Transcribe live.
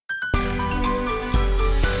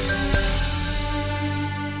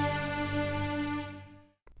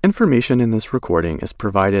information in this recording is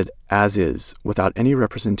provided as is, without any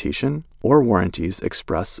representation or warranties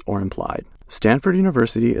express or implied. Stanford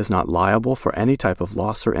University is not liable for any type of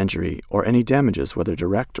loss or injury or any damages, whether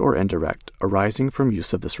direct or indirect, arising from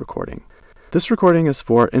use of this recording. This recording is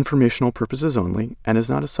for informational purposes only and is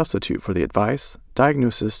not a substitute for the advice,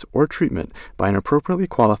 diagnosis, or treatment by an appropriately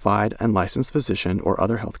qualified and licensed physician or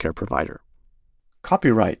other healthcare provider.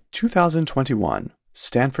 Copyright 2021,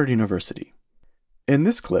 Stanford University. In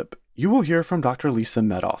this clip, you will hear from Dr. Lisa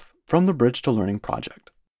Medoff from the Bridge to Learning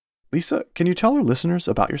project. Lisa, can you tell our listeners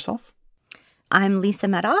about yourself? I'm Lisa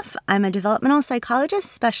Medoff. I'm a developmental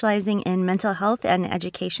psychologist specializing in mental health and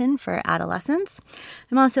education for adolescents.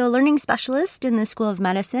 I'm also a learning specialist in the School of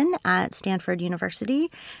Medicine at Stanford University,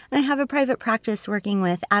 and I have a private practice working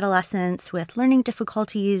with adolescents with learning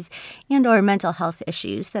difficulties and/or mental health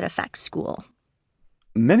issues that affect school.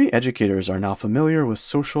 Many educators are now familiar with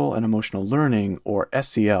social and emotional learning, or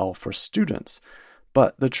SEL, for students,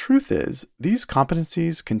 but the truth is these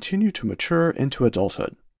competencies continue to mature into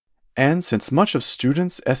adulthood. And since much of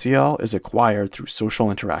students' SEL is acquired through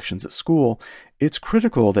social interactions at school, it's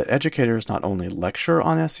critical that educators not only lecture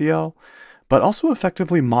on SEL, but also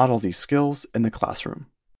effectively model these skills in the classroom.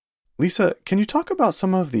 Lisa, can you talk about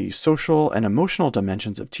some of the social and emotional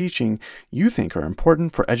dimensions of teaching you think are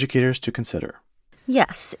important for educators to consider?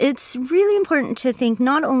 Yes, it's really important to think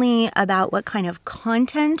not only about what kind of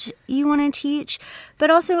content you want to teach,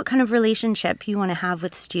 but also what kind of relationship you want to have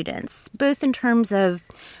with students, both in terms of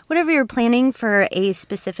whatever you're planning for a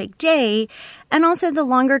specific day, and also the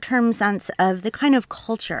longer-term sense of the kind of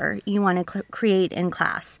culture you want to create in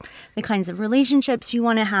class, the kinds of relationships you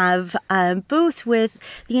want to have, both with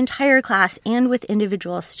the entire class and with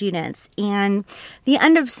individual students. And the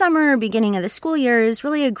end of summer, beginning of the school year is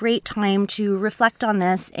really a great time to reflect on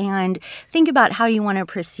this and think about how you want to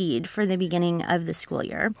proceed for the beginning of the school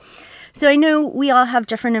year. So I know we all have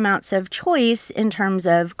different amounts of choice in terms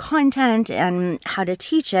of content and how to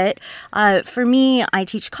teach it. For me, I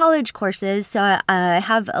teach college courses, so I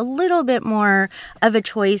have a little bit more of a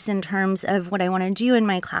choice in terms of what I want to do in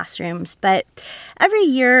my classrooms. But every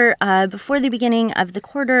year, before the beginning of the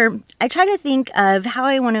quarter, I try to think of how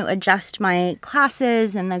I want to adjust my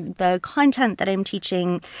classes and the content that I'm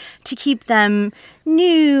teaching to keep them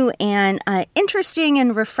new and interesting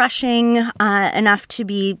and refreshing enough to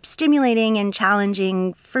be stimulating and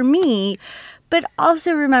challenging for me, but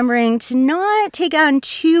also remembering to not take on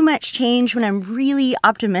too much change when I'm really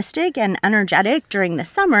optimistic and energetic during the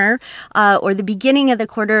summer or the beginning of the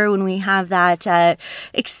quarter when we have that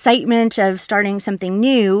excitement of starting something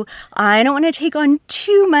new. I don't want to take on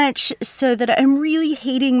too much so that I'm really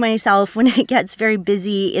hating myself when it gets very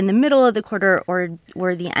busy in the middle of the quarter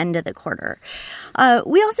or the end of the quarter.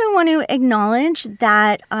 We also want to acknowledge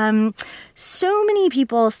that so many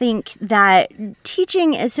people think that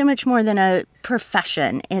teaching is so much more than a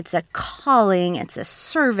profession. It's a calling, it's a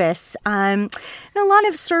service. In a lot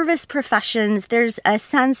of service professions, there's a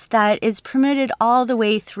sense that is promoted all the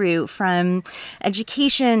way through, from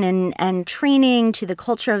education and training to the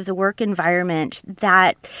culture of the work environment,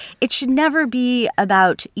 that it should never be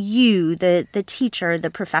about you, the teacher,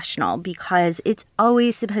 the professional, because it's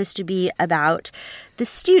always supposed to be about the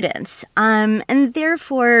students. And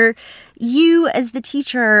therefore, you as the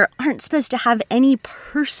teacher aren't supposed to have any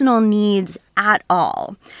personal needs at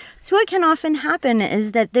all. So what can often happen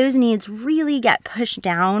is that those needs really get pushed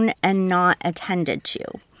down and not attended to.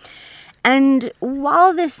 And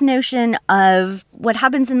while this notion of what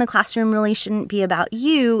happens in the classroom really shouldn't be about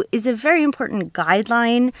you is a very important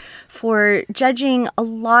guideline for judging a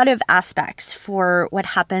lot of aspects for what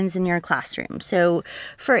happens in your classroom. So,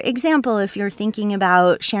 for example, if you're thinking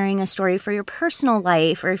about sharing a story for your personal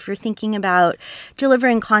life, or if you're thinking about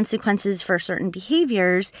delivering consequences for certain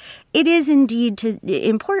behaviors, it is indeed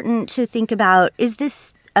important to think about, is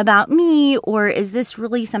this about me, or is this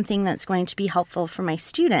really something that's going to be helpful for my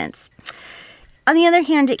students? On the other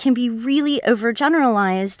hand, it can be really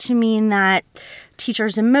overgeneralized to mean that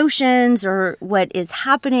teachers' emotions or what is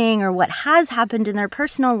happening or what has happened in their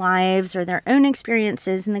personal lives or their own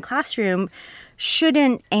experiences in the classroom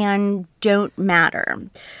shouldn't and don't matter.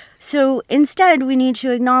 So instead, we need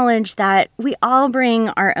to acknowledge that we all bring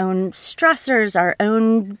our own stressors, our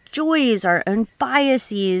own joys, our own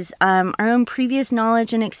biases, our own previous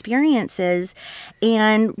knowledge and experiences.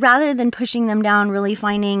 And rather than pushing them down, really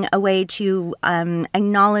finding a way to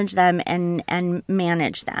acknowledge them and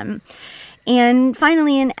manage them. And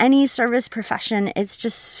finally, in any service profession, it's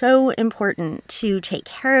just so important to take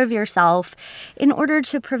care of yourself in order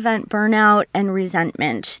to prevent burnout and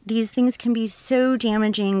resentment. These things can be so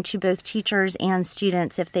damaging to both teachers and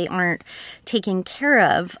students if they aren't taken care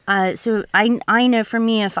of. So I know for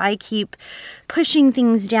me, if I keep pushing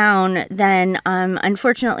things down, then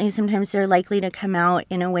unfortunately, sometimes they're likely to come out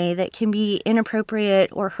in a way that can be inappropriate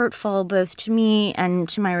or hurtful both to me and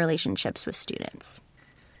to my relationships with students.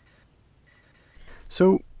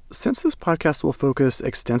 So, since this podcast will focus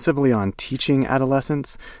extensively on teaching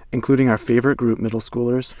adolescents, including our favorite group, middle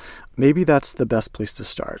schoolers, maybe that's the best place to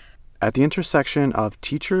start, at the intersection of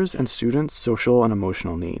teachers' and students' social and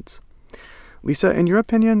emotional needs. Lisa, in your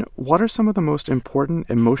opinion, what are some of the most important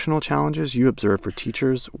emotional challenges you observe for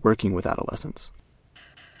teachers working with adolescents?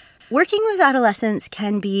 Working with adolescents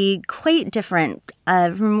can be quite different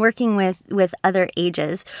from working with other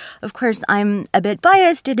ages. Of course, I'm a bit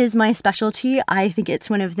biased. It is my specialty. I think it's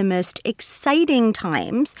one of the most exciting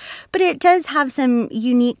times, but it does have some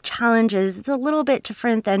unique challenges. It's a little bit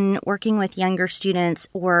different than working with younger students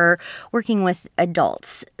or working with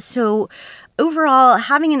adults. So overall,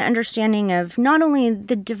 having an understanding of not only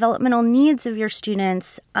the developmental needs of your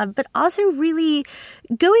students, but also really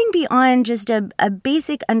going beyond just a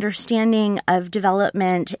basic understanding of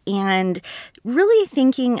development and really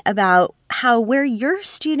thinking about how where your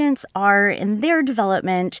students are in their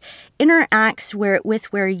development interacts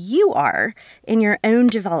with where you are in your own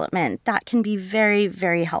development. That can be very,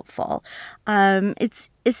 very helpful. It's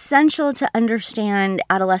essential to understand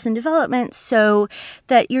adolescent development so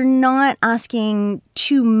that you're not asking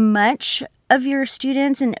too much of your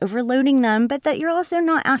students and overloading them, but that you're also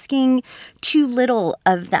not asking too little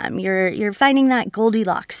of them. You're finding that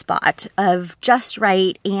Goldilocks spot of just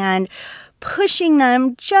right and pushing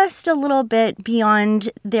them just a little bit beyond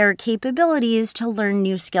their capabilities to learn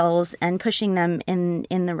new skills and pushing them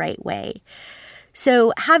in the right way.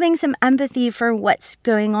 So having some empathy for what's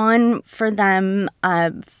going on for them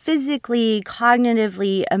physically,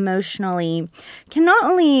 cognitively, emotionally can not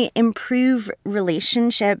only improve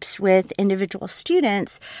relationships with individual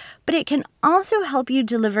students, but it can also help you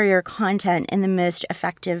deliver your content in the most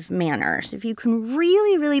effective manner. So if you can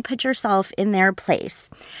really, really put yourself in their place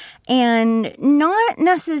and not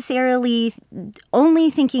necessarily only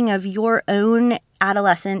thinking of your own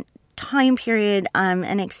adolescent time period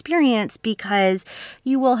and experience because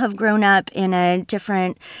you will have grown up in a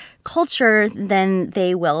different culture than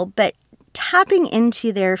they will, but tapping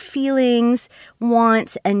into their feelings,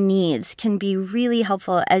 wants, and needs can be really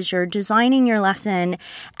helpful as you're designing your lesson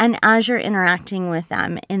and as you're interacting with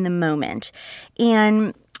them in the moment.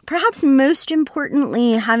 And perhaps most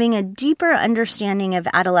importantly, having a deeper understanding of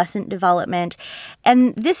adolescent development.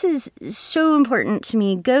 And this is so important to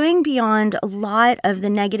me, going beyond a lot of the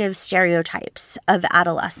negative stereotypes of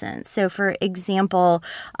adolescence. So for example,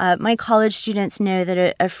 my college students know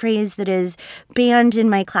that a phrase that is banned in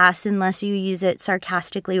my class, unless you use it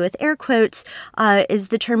sarcastically with air quotes, is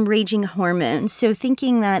the term raging hormones. So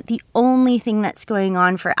thinking that the only thing that's going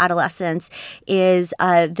on for adolescents is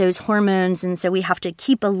those hormones, and so we have to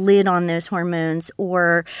keep a lid on those hormones.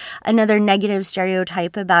 Or another negative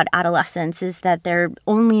stereotype about adolescents is that they're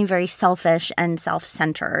only very selfish and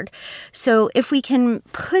self-centered. So if we can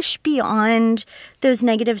push beyond those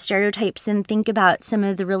negative stereotypes and think about some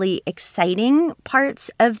of the really exciting parts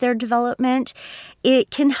of their development, it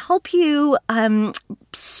can help you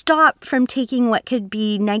stop from taking what could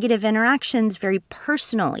be negative interactions very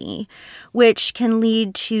personally, which can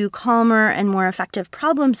lead to calmer and more effective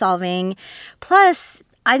problem solving. Plus,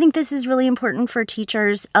 I think this is really important for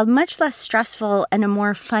teachers, a much less stressful and a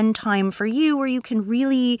more fun time for you where you can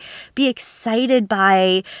really be excited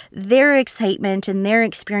by their excitement and their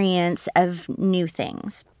experience of new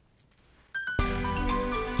things.